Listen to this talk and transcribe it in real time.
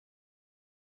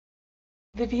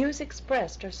The views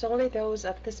expressed are solely those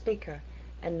of the speaker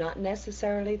and not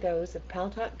necessarily those of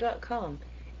Paltalk.com,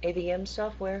 AVM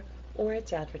Software, or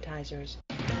its advertisers.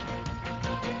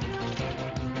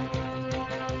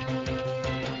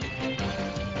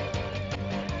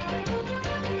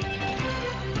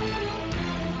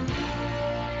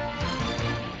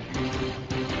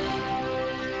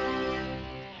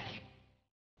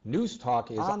 News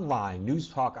Talk is online. News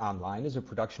Talk Online is a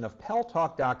production of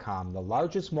Paltalk.com, the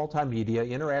largest multimedia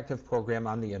interactive program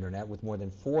on the internet with more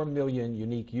than 4 million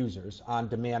unique users on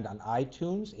demand on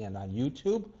iTunes and on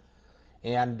YouTube.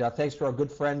 And thanks to our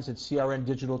good friends at CRN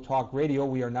Digital Talk Radio,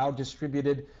 we are now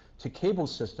distributed to cable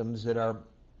systems that are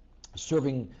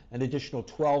serving an additional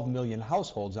 12 million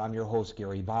households. I'm your host,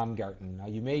 Gary Baumgarten. Now,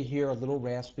 you may hear a little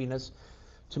raspiness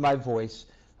to my voice.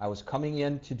 I was coming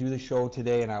in to do the show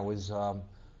today, and I was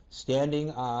standing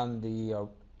on the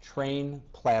train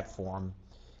platform,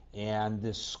 and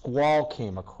this squall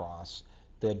came across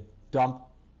that dumped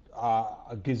a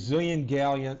gazillion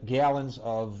gallons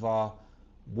of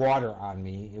water on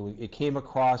me. It came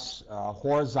across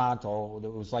horizontal.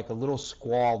 It was like a little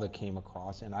squall that came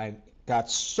across, and I got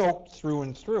soaked through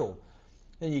and through.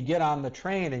 Then you get on the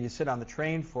train, and you sit on the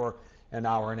train for an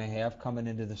hour and a half coming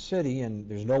into the city, and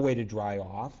there's no way to dry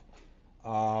off.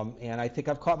 And I think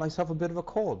I've caught myself a bit of a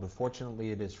cold, but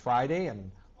fortunately it is Friday, and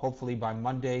hopefully by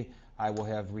Monday I will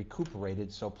have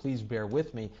recuperated, so please bear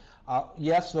with me.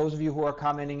 Yes, those of you who are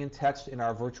commenting in text in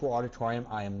our virtual auditorium,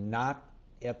 I am not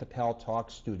at the Paltalk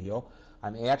studio.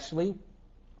 I'm actually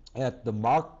at the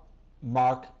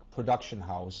Mark Production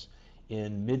House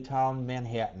in Midtown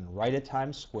Manhattan, right at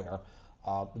Times Square.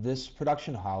 This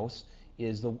production house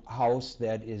is the house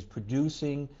that is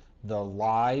producing the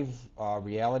live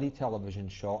reality television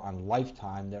show on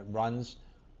Lifetime that runs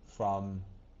from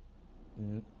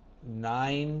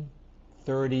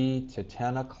 9:30 to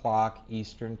 10 o'clock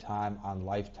Eastern Time on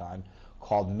Lifetime,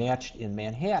 called Matched in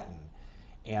Manhattan.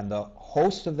 And the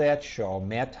host of that show,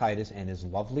 Matt Titus, and his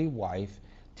lovely wife,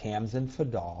 Tamsin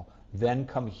Fadal, then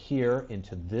come here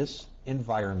into this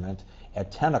environment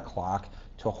at 10 o'clock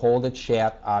to hold a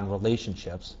chat on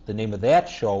relationships. The name of that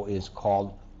show is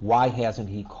called Why Hasn't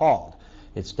He Called?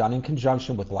 It's done in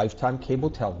conjunction with Lifetime Cable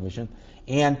Television.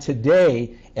 And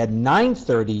today at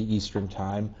 9:30 Eastern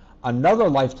Time, another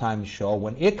Lifetime show,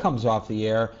 when it comes off the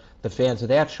air, the fans of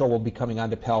that show will be coming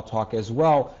on to Paltalk as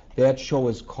well. That show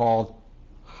is called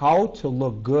How to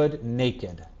Look Good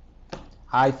Naked.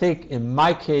 I think in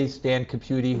my case, Dan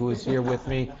Caputi, who is here with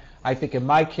me, I think in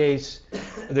my case,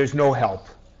 there's no help.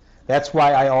 That's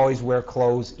why I always wear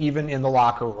clothes, even in the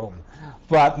locker room.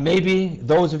 But maybe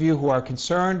those of you who are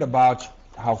concerned about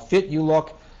how fit you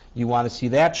look, you want to see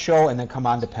that show and then come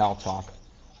on to Paltalk.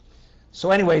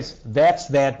 So anyways, that's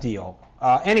that deal.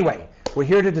 Anyway, we're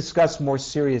here to discuss more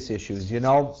serious issues. You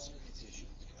know,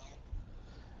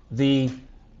 the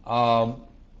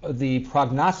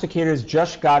prognosticators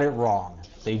just got it wrong.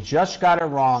 They just got it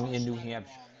wrong in New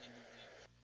Hampshire.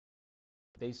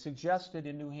 They suggested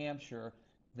in New Hampshire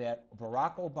that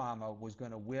Barack Obama was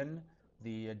going to win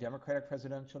the Democratic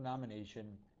presidential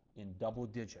nomination in double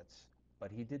digits, but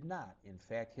he did not. In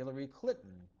fact, Hillary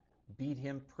Clinton beat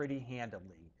him pretty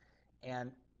handily.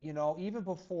 And, you know, even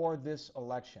before this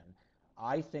election,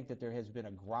 I think that there has been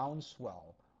a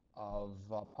groundswell of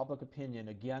public opinion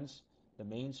against the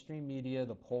mainstream media,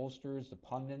 the pollsters, the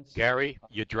pundits. Gary,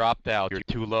 you dropped out. You're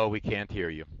too low. We can't hear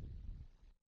you.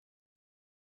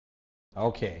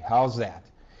 Okay, how's that?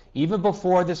 Even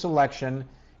before this election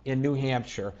in New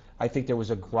Hampshire, I think there was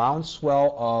a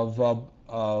groundswell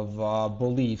of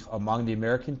belief among the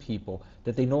American people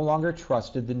that they no longer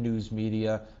trusted the news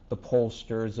media, the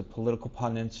pollsters, the political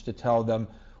pundits to tell them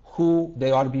who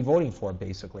they ought to be voting for,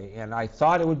 basically. And I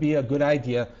thought it would be a good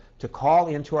idea to call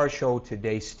into our show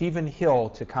today Stephen Hill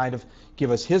to kind of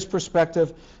give us his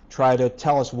perspective, try to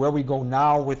tell us where we go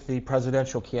now with the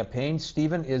presidential campaign.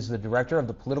 Stephen is the director of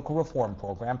the Political Reform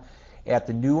Program at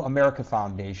the New America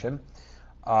Foundation.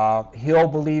 Hill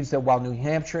believes that while New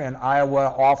Hampshire and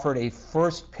Iowa offered a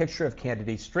first picture of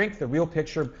candidate strength, the real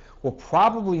picture will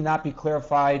probably not be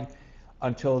clarified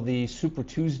until the Super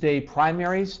Tuesday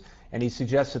primaries, and he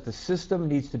suggests that the system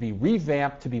needs to be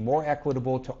revamped to be more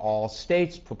equitable to all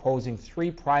states, proposing 3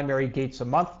 primary dates a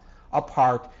month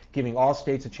apart, giving all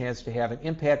states a chance to have an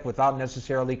impact without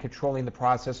necessarily controlling the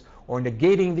process or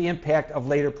negating the impact of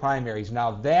later primaries.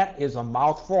 Now, that is a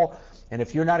mouthful, and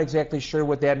if you're not exactly sure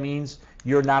what that means,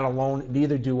 you're not alone,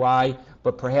 neither do I,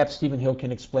 but perhaps Stephen Hill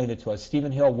can explain it to us.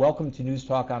 Stephen Hill, welcome to News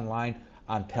Talk Online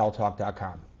on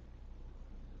Paltalk.com.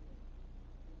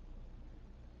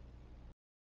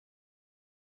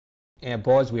 And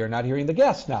boys, we are not hearing the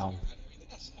guests now.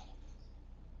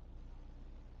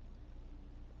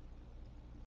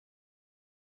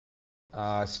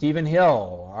 Stephen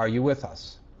Hill, are you with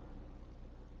us?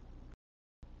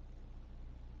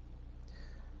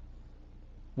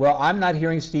 Well, I'm not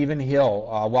hearing Stephen Hill.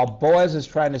 While Boaz is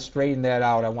trying to straighten that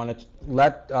out, I want to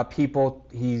let people,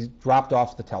 he dropped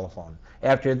off the telephone.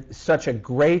 After such a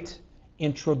great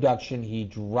introduction, he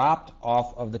dropped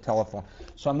off of the telephone.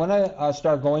 So I'm going to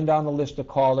start going down the list of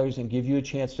callers and give you a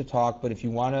chance to talk, but if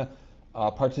you want to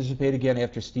participate again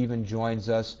after Stephen joins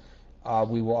us,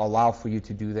 we will allow for you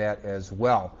to do that as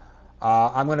well.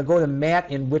 I'm going to go to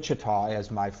Matt in Wichita as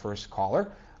my first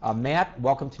caller. Matt,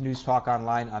 welcome to News Talk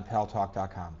Online on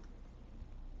Paltalk.com.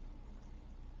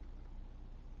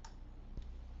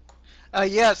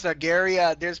 Yes, Gary,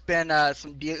 there's been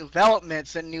some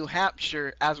developments in New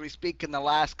Hampshire as we speak in the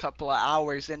last couple of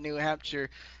hours in New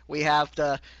Hampshire. We have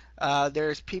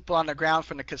there's people on the ground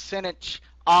from the Kucinich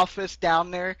office down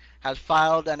there has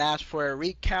filed and asked for a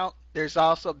recount. There's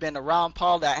also been a Ron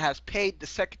Paul that has paid the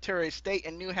Secretary of State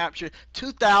in New Hampshire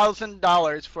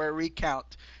 $2,000 for a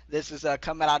recount. This is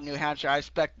coming out of New Hampshire. I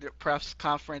expect a press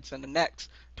conference in the next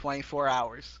 24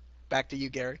 hours. Back to you,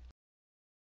 Gary.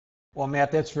 Well,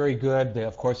 Matt, that's very good.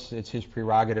 Of course, it's his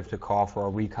prerogative to call for a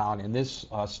recount, and this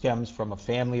stems from a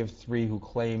family of three who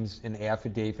claims in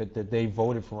affidavit that they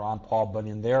voted for Ron Paul, but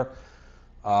in their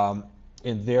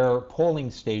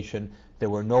polling station, there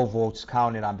were no votes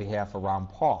counted on behalf of Ron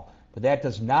Paul. But that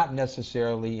does not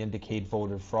necessarily indicate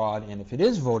voter fraud, and if it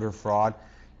is voter fraud,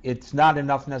 it's not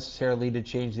enough necessarily to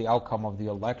change the outcome of the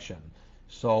election.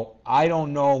 So I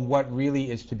don't know what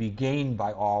really is to be gained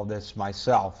by all this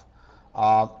myself.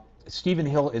 Stephen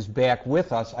Hill is back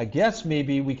with us. I guess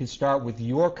maybe we could start with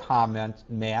your comment,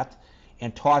 Matt,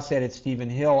 and toss that at Stephen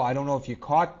Hill. I don't know if you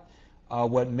caught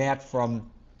what Matt from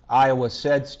Iowa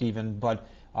said, Stephen, but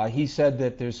he said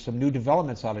that there's some new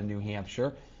developments out of New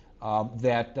Hampshire,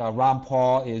 that Ron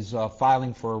Paul is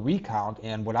filing for a recount,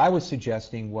 and what I was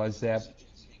suggesting was that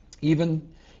even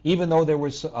though there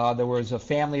was a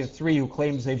family of three who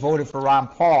claims they voted for Ron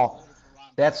Paul,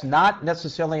 that's not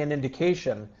necessarily an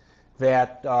indication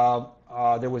that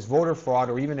there was voter fraud,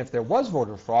 or even if there was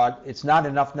voter fraud, it's not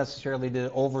enough necessarily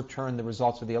to overturn the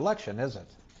results of the election, is it?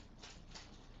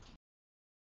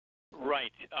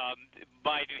 Right.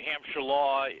 By New Hampshire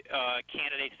law,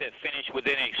 candidates that finish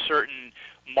within a certain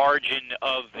margin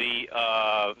of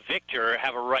the victor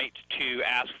have a right to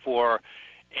ask for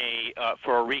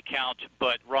a recount,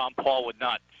 but Ron Paul would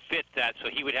not fit that, so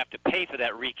he would have to pay for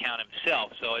that recount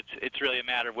himself. So it's really a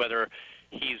matter of whether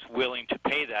he's willing to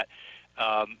pay that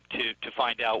to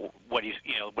find out what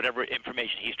whatever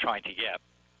information he's trying to get.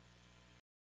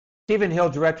 Stephen Hill,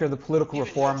 director of the Political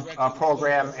Reform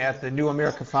Program at the New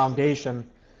America Foundation.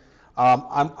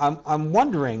 I'm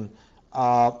wondering,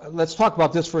 let's talk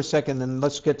about this for a second, and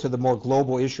let's get to the more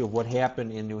global issue of what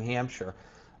happened in New Hampshire.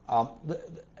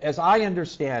 As I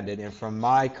understand it, and from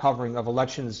my covering of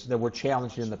elections that were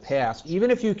challenged in the past,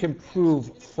 even if you can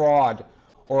prove fraud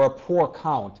or a poor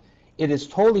count, it is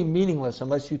totally meaningless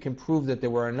unless you can prove that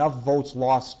there were enough votes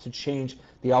lost to change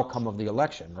the outcome of the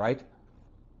election, right?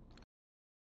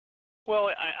 Well,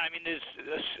 I mean,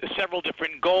 there's several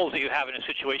different goals that you have in a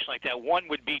situation like that. One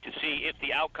would be to see if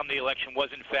the outcome of the election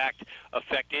was in fact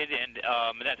affected, and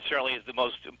that certainly is the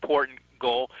most important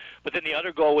goal. But then the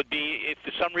other goal would be if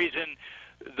for some reason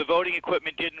the voting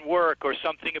equipment didn't work or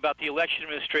something about the election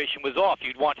administration was off,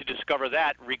 you'd want to discover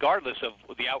that regardless of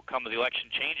the outcome of the election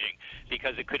changing,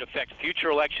 because it could affect future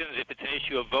elections. If it's an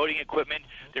issue of voting equipment,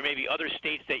 there may be other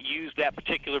states that use that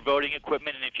particular voting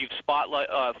equipment, and if you've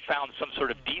found some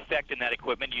sort of defect in that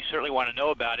equipment, you certainly want to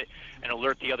know about it and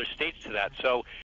alert the other states to that. So